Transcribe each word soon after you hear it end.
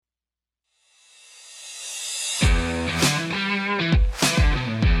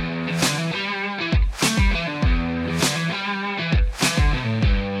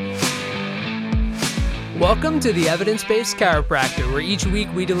Welcome to the Evidence-Based Chiropractor, where each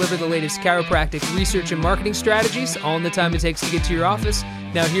week we deliver the latest chiropractic research and marketing strategies, all in the time it takes to get to your office.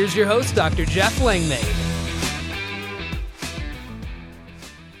 Now here's your host, Dr. Jeff Langmaid.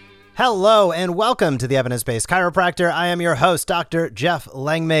 Hello and welcome to the Evidence-Based Chiropractor. I am your host, Dr. Jeff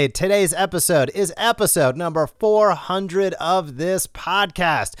Langmaid. Today's episode is episode number 400 of this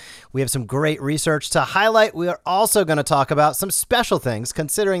podcast. We have some great research to highlight. We are also going to talk about some special things.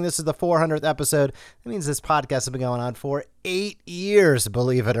 Considering this is the 400th episode, that means this podcast has been going on for 8 years,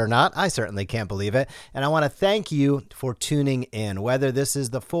 believe it or not. I certainly can't believe it. And I want to thank you for tuning in, whether this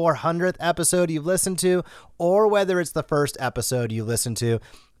is the 400th episode you've listened to or whether it's the first episode you listened to.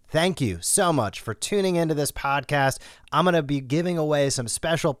 Thank you so much for tuning into this podcast. I'm going to be giving away some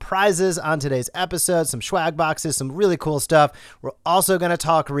special prizes on today's episode, some swag boxes, some really cool stuff. We're also going to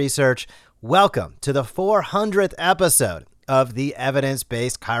talk research. Welcome to the 400th episode of the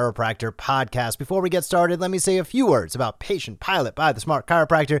Evidence-Based Chiropractor podcast. Before we get started, let me say a few words about Patient Pilot by the Smart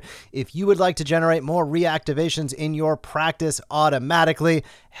Chiropractor. If you would like to generate more reactivations in your practice automatically,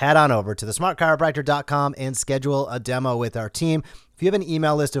 head on over to thesmartchiropractor.com and schedule a demo with our team. If you have an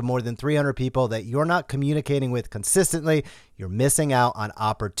email list of more than 300 people that you're not communicating with consistently, you're missing out on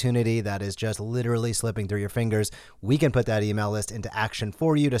opportunity that is just literally slipping through your fingers. We can put that email list into action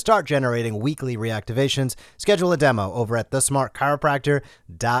for you to start generating weekly reactivations. Schedule a demo over at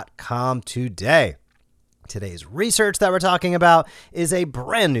thesmartchiropractor.com today. Today's research that we're talking about is a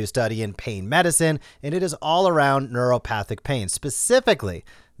brand new study in pain medicine, and it is all around neuropathic pain. Specifically,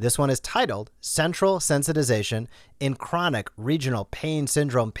 this one is titled Central Sensitization in Chronic Regional Pain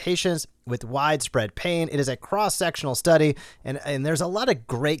Syndrome Patients with Widespread Pain. It is a cross-sectional study, and there's a lot of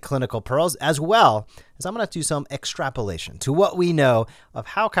great clinical pearls, as well as I'm going to do some extrapolation to what we know of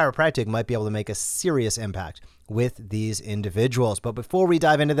how chiropractic might be able to make a serious impact with these individuals. But before we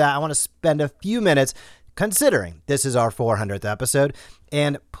dive into that, I want to spend a few minutes considering this is our 400th episode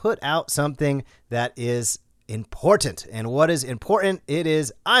and put out something that is important. And what is important? It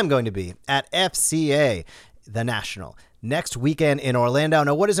is I'm going to be at FCA, the National, next weekend in Orlando.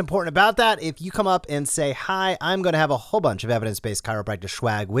 Now, what is important about that? If you come up and say hi, I'm going to have a whole bunch of evidence-based chiropractic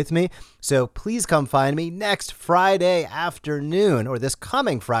swag with me. So please come find me next Friday afternoon, or this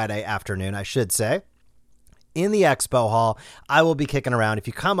coming Friday afternoon, I should say, in the expo hall. I will be kicking around. If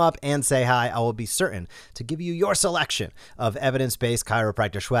you come up and say hi, I will be certain to give you your selection of evidence-based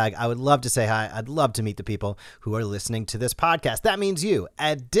chiropractor swag. I would love to say hi. I'd love to meet the people who are listening to this podcast. That means you.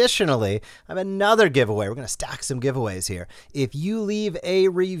 Additionally, I have another giveaway. We're going to stack some giveaways here. If you leave a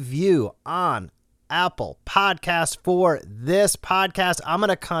review on Apple Podcasts for this podcast, I'm going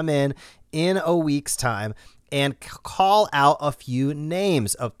to come in a week's time and call out a few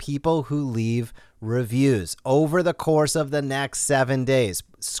names of people who leave reviews over the course of the next 7 days.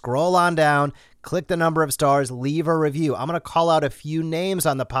 Scroll on down, click the number of stars, leave a review. I'm going to call out a few names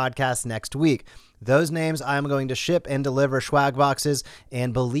on the podcast next week. Those names I'm going to ship and deliver swag boxes,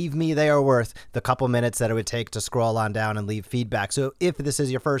 and believe me, they are worth the couple minutes that it would take to scroll on down and leave feedback. So if this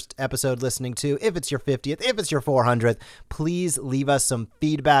is your first episode listening to, if it's your 50th, if it's your 400th, please leave us some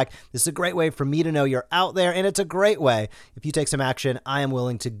feedback. This is a great way for me to know you're out there, and it's a great way, if you take some action, I am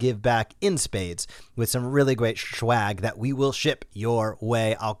willing to give back in spades with some really great swag that we will ship your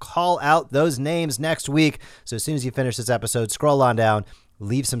way. I'll call out those names next week. So as soon as you finish this episode, scroll on down,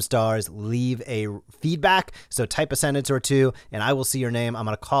 leave some stars, leave a feedback. So type a sentence or two, and I will see your name. I'm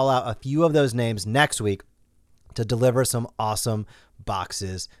going to call out a few of those names next week to deliver some awesome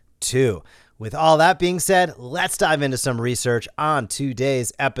boxes too. With all that being said, let's dive into some research on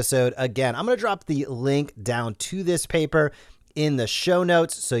today's episode. Again, I'm going to drop the link down to this paper in the show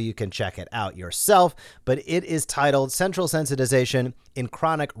notes so you can check it out yourself, but it is titled Central Sensitization in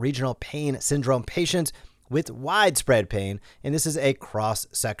Chronic Regional Pain Syndrome Patients with Widespread Pain, and this is a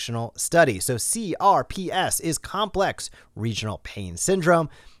cross-sectional study. So CRPS is Complex Regional Pain Syndrome,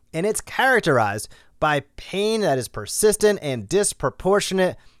 and it's characterized by pain that is persistent and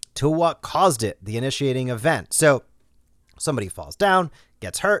disproportionate to what caused it, the initiating event. So somebody falls down,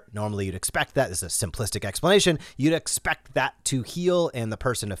 gets hurt. Normally you'd expect that. This is a simplistic explanation. You'd expect that to heal and the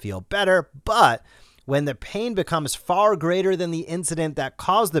person to feel better, but when the pain becomes far greater than the incident that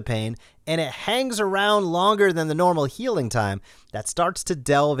caused the pain, and it hangs around longer than the normal healing time, that starts to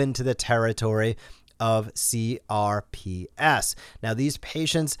delve into the territory of CRPS. Now, these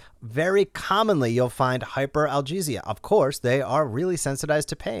patients, very commonly, you'll find hyperalgesia. Of course, they are really sensitized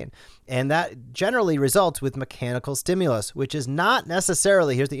to pain, and that generally results with mechanical stimulus, which is not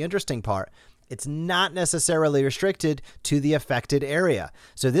necessarily, here's the interesting part, it's not necessarily restricted to the affected area.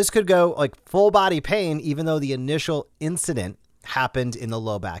 So this could go like full body pain, even though the initial incident happened in the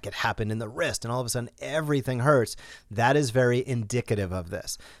low back, it happened in the wrist, and all of a sudden everything hurts, that is very indicative of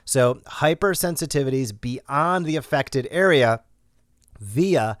this. So hypersensitivities beyond the affected area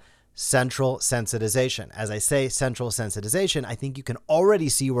via central sensitization. As I say, central sensitization, I think you can already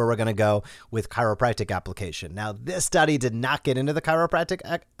see where we're going to go with chiropractic application. Now, this study did not get into the chiropractic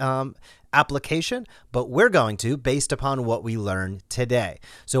application, but we're going to based upon what we learned today.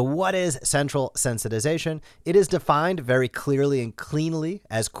 So what is central sensitization? It is defined very clearly and cleanly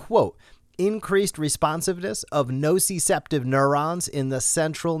as, quote, increased responsiveness of nociceptive neurons in the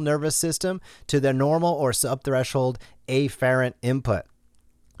central nervous system to their normal or subthreshold afferent input.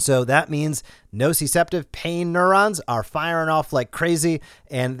 So that means nociceptive pain neurons are firing off like crazy,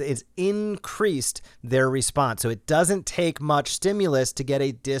 and it's increased their response. So it doesn't take much stimulus to get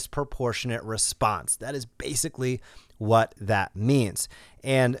a disproportionate response. That is basically what that means.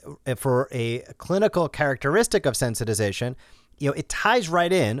 And for a clinical characteristic of sensitization, it ties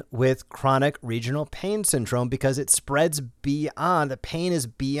right in with chronic regional pain syndrome because it spreads beyond, the pain is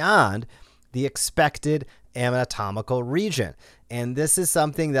beyond the expected anatomical region. And this is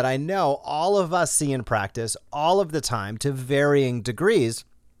something that I know all of us see in practice all of the time to varying degrees.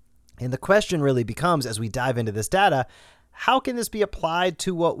 And the question really becomes, as we dive into this data, how can this be applied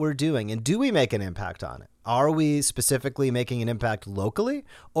to what we're doing? And do we make an impact on it? Are we specifically making an impact locally,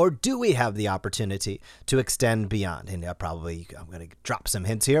 or do we have the opportunity to extend beyond? And I'm going to drop some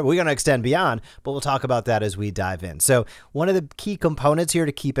hints here. We're going to extend beyond, but we'll talk about that as we dive in. So one of the key components here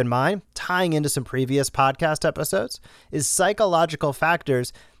to keep in mind, tying into some previous podcast episodes, is psychological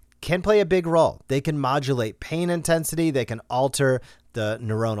factors can play a big role. They can modulate pain intensity. They can alter the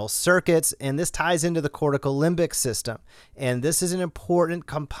neuronal circuits, and this ties into the cortical limbic system. And this is an important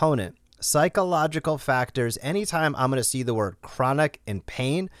component. Psychological factors, anytime I'm going to see the word chronic and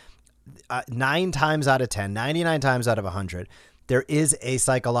pain, 9 times out of 10, 99 times out of 100, there is a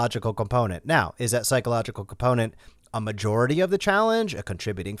psychological component. Now, is that psychological component a majority of the challenge, a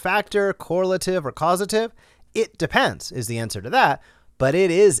contributing factor, correlative, or causative? It depends, is the answer to that. But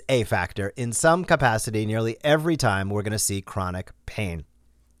it is a factor in some capacity nearly every time we're going to see chronic pain.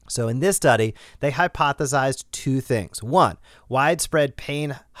 So in this study, they hypothesized 2 things. 1, widespread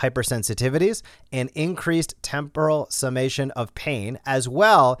pain hypersensitivities and increased temporal summation of pain, as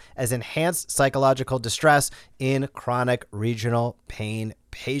well as enhanced psychological distress in chronic regional pain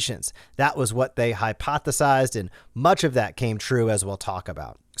patients. That was what they hypothesized, and much of that came true, as we'll talk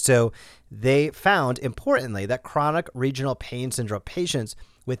about. So they found, importantly, that chronic regional pain syndrome patients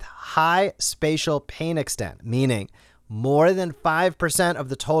with high spatial pain extent, meaning more than 5% of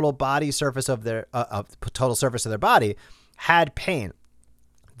the total body surface of their total surface of their body had pain.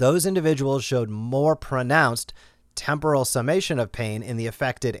 Those individuals showed more pronounced temporal summation of pain in the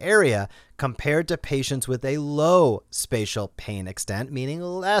affected area compared to patients with a low spatial pain extent, meaning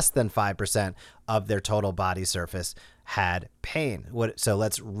less than 5% of their total body surface had pain. So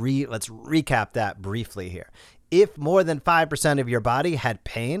let's recap that briefly here. If more than 5% of your body had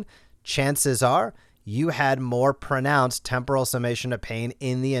pain, chances are you had more pronounced temporal summation of pain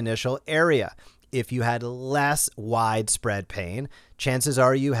in the initial area. If you had less widespread pain, chances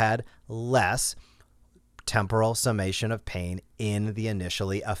are you had less temporal summation of pain in the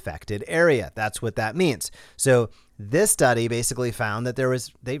initially affected area. That's what that means. So this study basically found that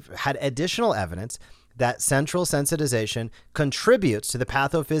they've had additional evidence that central sensitization contributes to the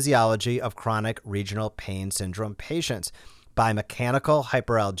pathophysiology of chronic regional pain syndrome patients by mechanical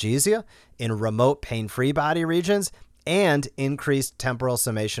hyperalgesia in remote pain-free body regions and increased temporal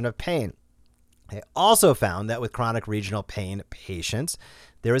summation of pain. They also found that with chronic regional pain patients,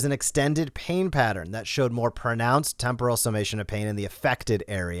 there was an extended pain pattern that showed more pronounced temporal summation of pain in the affected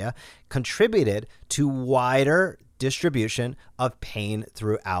area, contributed to wider distribution of pain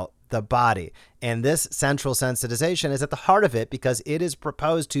throughout the body. And this central sensitization is at the heart of it because it is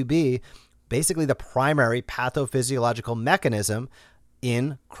proposed to be basically the primary pathophysiological mechanism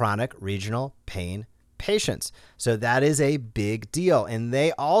in chronic regional pain patients. So that is a big deal. And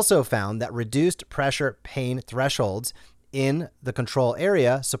they also found that reduced pressure pain thresholds in the control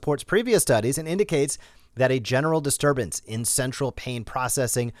area supports previous studies and indicates that a general disturbance in central pain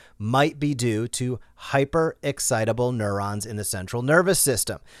processing might be due to hyperexcitable neurons in the central nervous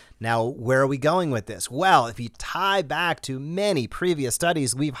system. Now, where are we going with this? Well, if you tie back to many previous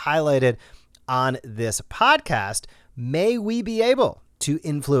studies we've highlighted on this podcast, may we be able to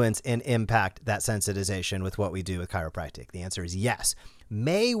influence and impact that sensitization with what we do with chiropractic? The answer is yes.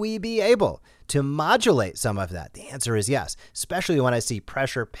 May we be able to modulate some of that? The answer is yes, especially when I see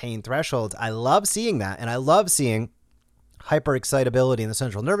pressure pain thresholds. I love seeing that, and I love seeing hyperexcitability in the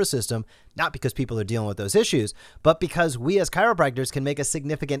central nervous system, not because people are dealing with those issues, but because we as chiropractors can make a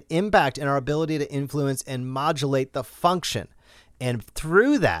significant impact in our ability to influence and modulate the function. And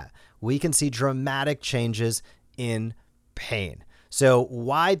through that, we can see dramatic changes in pain. So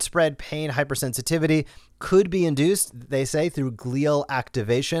widespread pain hypersensitivity could be induced, they say, through glial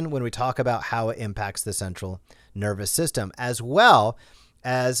activation when we talk about how it impacts the central nervous system, as well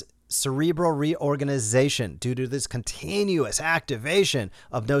as cerebral reorganization due to this continuous activation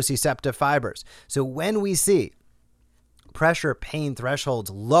of nociceptive fibers. So when we see pressure pain thresholds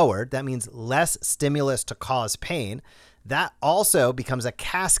lowered, that means less stimulus to cause pain. That also becomes a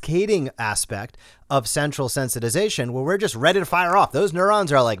cascading aspect of central sensitization where we're just ready to fire off. Those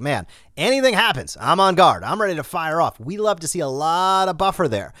neurons are like, man, anything happens, I'm on guard. I'm ready to fire off. We love to see a lot of buffer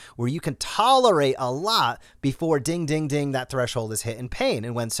there where you can tolerate a lot before ding, ding, ding, that threshold is hit in pain.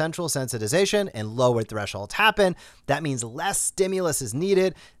 And when central sensitization and lowered thresholds happen, that means less stimulus is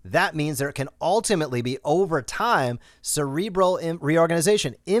needed. That means there can ultimately be, over time, cerebral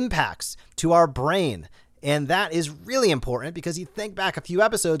reorganization impacts to our brain. And that is really important because you think back a few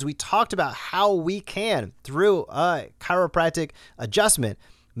episodes, we talked about how we can, through a chiropractic adjustment,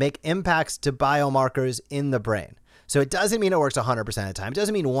 make impacts to biomarkers in the brain. So it doesn't mean it works 100% of the time. It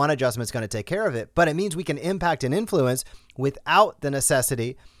doesn't mean one adjustment is going to take care of it, but it means we can impact and influence without the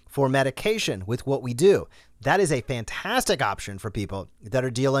necessity for medication with what we do. That is a fantastic option for people that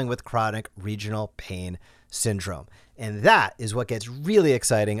are dealing with chronic regional pain syndrome. And that is what gets really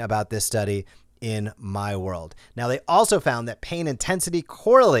exciting about this study in my world. Now, they also found that pain intensity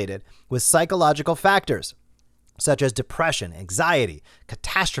correlated with psychological factors such as depression, anxiety,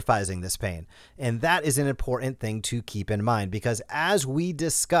 catastrophizing this pain. And that is an important thing to keep in mind because as we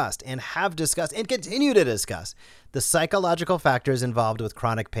discussed and have discussed and continue to discuss, the psychological factors involved with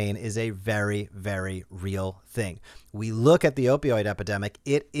chronic pain is a very, very real thing. We look at the opioid epidemic,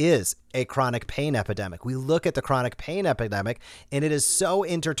 it is a chronic pain epidemic. We look at the chronic pain epidemic and it is so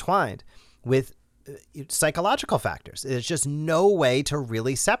intertwined with psychological factors. There's just no way to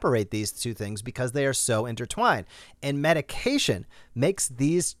really separate these two things because they are so intertwined. And medication makes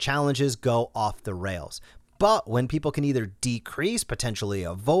these challenges go off the rails. But when people can either decrease, potentially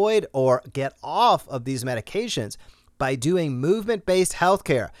avoid, or get off of these medications by doing movement-based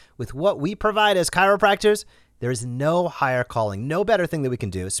healthcare with what we provide as chiropractors, there is no higher calling, no better thing that we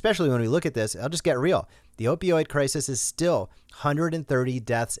can do, especially when we look at this. I'll just get real. The opioid crisis is still 130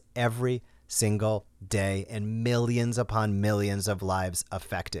 deaths every single day and millions upon millions of lives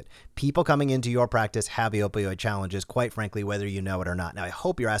affected. People coming into your practice have the opioid challenges, quite frankly, whether you know it or not. Now, I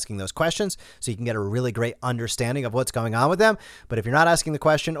hope you're asking those questions so you can get a really great understanding of what's going on with them. But if you're not asking the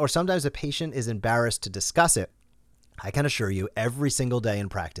question, or sometimes the patient is embarrassed to discuss it, I can assure you every single day in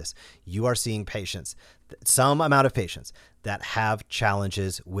practice, you are seeing patients, some amount of patients that have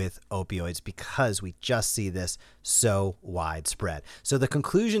challenges with opioids because we just see this so widespread. So the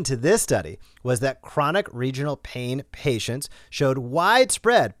conclusion to this study was that chronic regional pain patients showed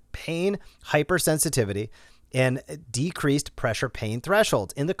widespread pain hypersensitivity and decreased pressure pain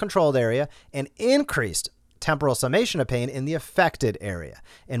thresholds in the controlled area and increased temporal summation of pain in the affected area.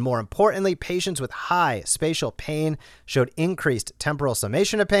 And more importantly, patients with high spatial pain showed increased temporal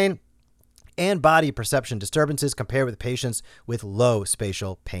summation of pain and body perception disturbances compared with patients with low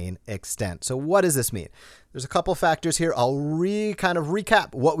spatial pain extent. So what does this mean? There's a couple factors here. I'll kind of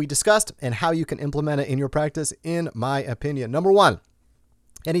recap what we discussed and how you can implement it in your practice, in my opinion. Number one,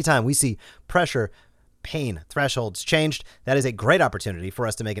 anytime we see pressure pain thresholds changed, that is a great opportunity for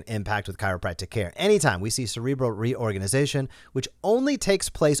us to make an impact with chiropractic care. Anytime we see cerebral reorganization, which only takes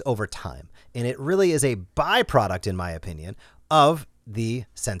place over time, and it really is a byproduct, in my opinion, of the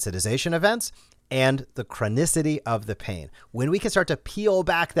sensitization events and the chronicity of the pain. When we can start to peel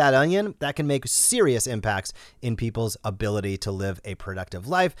back that onion, that can make serious impacts in people's ability to live a productive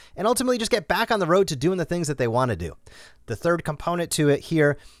life and ultimately just get back on the road to doing the things that they want to do. The third component to it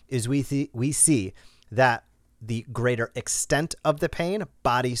here is we see that the greater extent of the pain,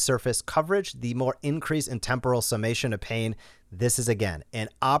 body surface coverage, the more increase in temporal summation of pain. This is, again, an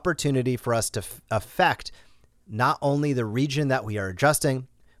opportunity for us to affect not only the region that we are adjusting,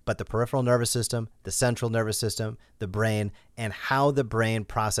 but the peripheral nervous system, the central nervous system, the brain, and how the brain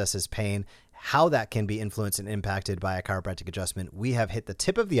processes pain, how that can be influenced and impacted by a chiropractic adjustment. We have hit the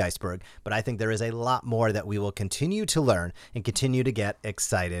tip of the iceberg, but I think there is a lot more that we will continue to learn and continue to get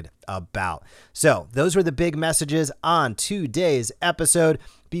excited about. So those were the big messages on today's episode.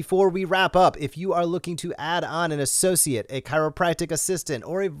 Before we wrap up, if you are looking to add on an associate, a chiropractic assistant,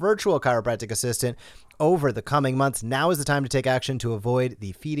 or a virtual chiropractic assistant over the coming months. Now is the time to take action to avoid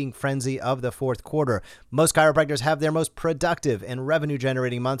the feeding frenzy of the fourth quarter. Most chiropractors have their most productive and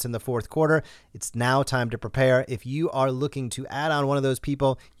revenue-generating months in the fourth quarter. It's now time to prepare. If you are looking to add on one of those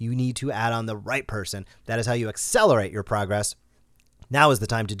people, you need to add on the right person. That is how you accelerate your progress. Now is the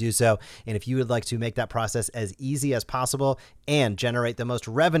time to do so. And if you would like to make that process as easy as possible and generate the most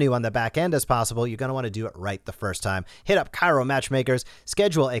revenue on the back end as possible, you're going to want to do it right the first time. Hit up Chiro Matchmakers,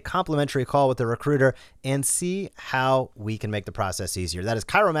 schedule a complimentary call with the recruiter, and see how we can make the process easier. That is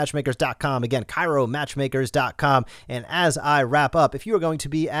chiromatchmakers.com. Again, chiromatchmakers.com. And as I wrap up, if you are going to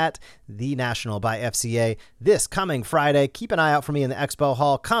be at the National by FCA this coming Friday, keep an eye out for me in the Expo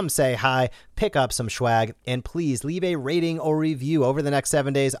Hall. Come say hi, pick up some swag, and please leave a rating or review over the next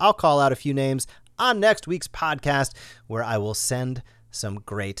 7 days. I'll call out a few names on next week's podcast where I will send some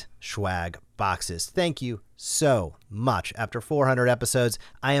great swag boxes. Thank you so much. After 400 episodes,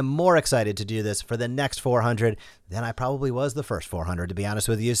 I am more excited to do this for the next 400 than I probably was the first 400, to be honest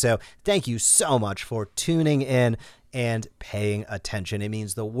with you. So thank you so much for tuning in and paying attention. It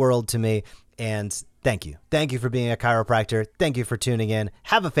means the world to me. And thank you. Thank you for being a chiropractor. Thank you for tuning in.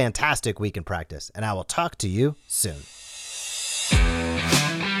 Have a fantastic week in practice, and I will talk to you soon.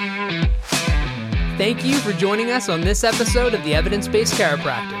 Thank you for joining us on this episode of the Evidence-Based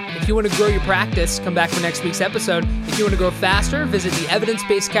Chiropractor. If you want to grow your practice, come back for next week's episode. If you want to grow faster, visit the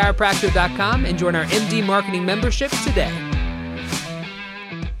evidencebasedchiropractor.com and join our MD Marketing membership today.